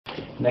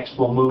Next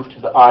we'll move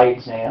to the eye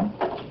exam.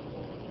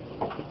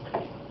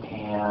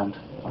 And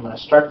I'm going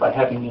to start by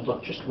having you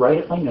look just right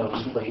at my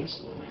nose,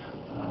 please.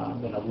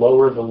 I'm going to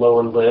lower the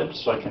lower lid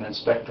so I can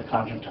inspect the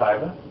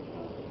conjunctiva.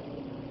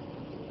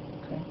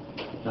 Okay.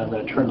 And I'm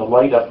going to turn the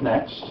light up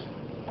next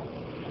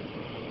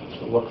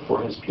to look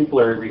for his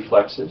pupillary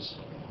reflexes,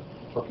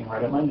 looking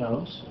right at my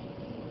nose.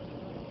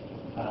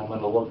 And I'm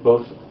going to look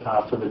both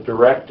for the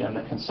direct and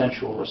the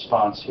consensual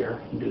response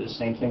here, and do the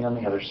same thing on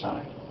the other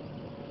side.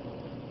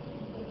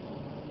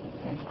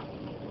 Okay.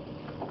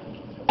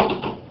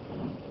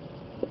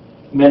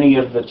 Many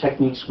of the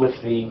techniques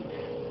with the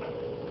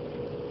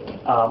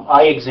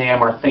eye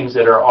exam are things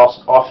that are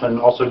often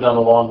also done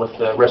along with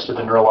the rest of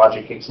the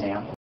neurologic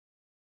exam.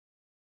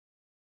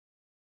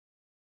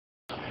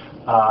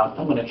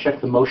 I'm going to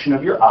check the motion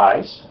of your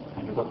eyes.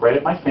 I'm going to look right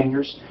at my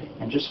fingers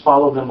and just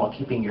follow them while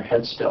keeping your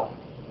head still.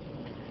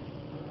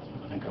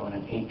 I'm going to go in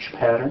an H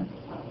pattern.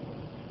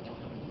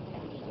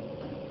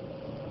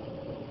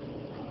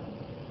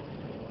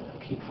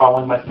 Keep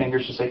following my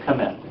fingers as they come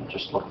in and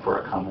just look for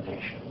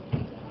accommodation.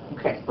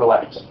 Okay,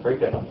 relax. Very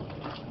good.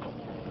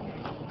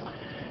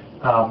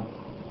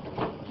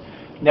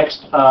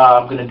 Next,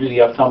 I'm going to do the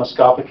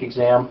ophthalmoscopic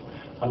exam.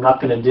 I'm not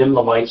going to dim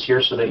the lights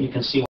here so that you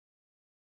can see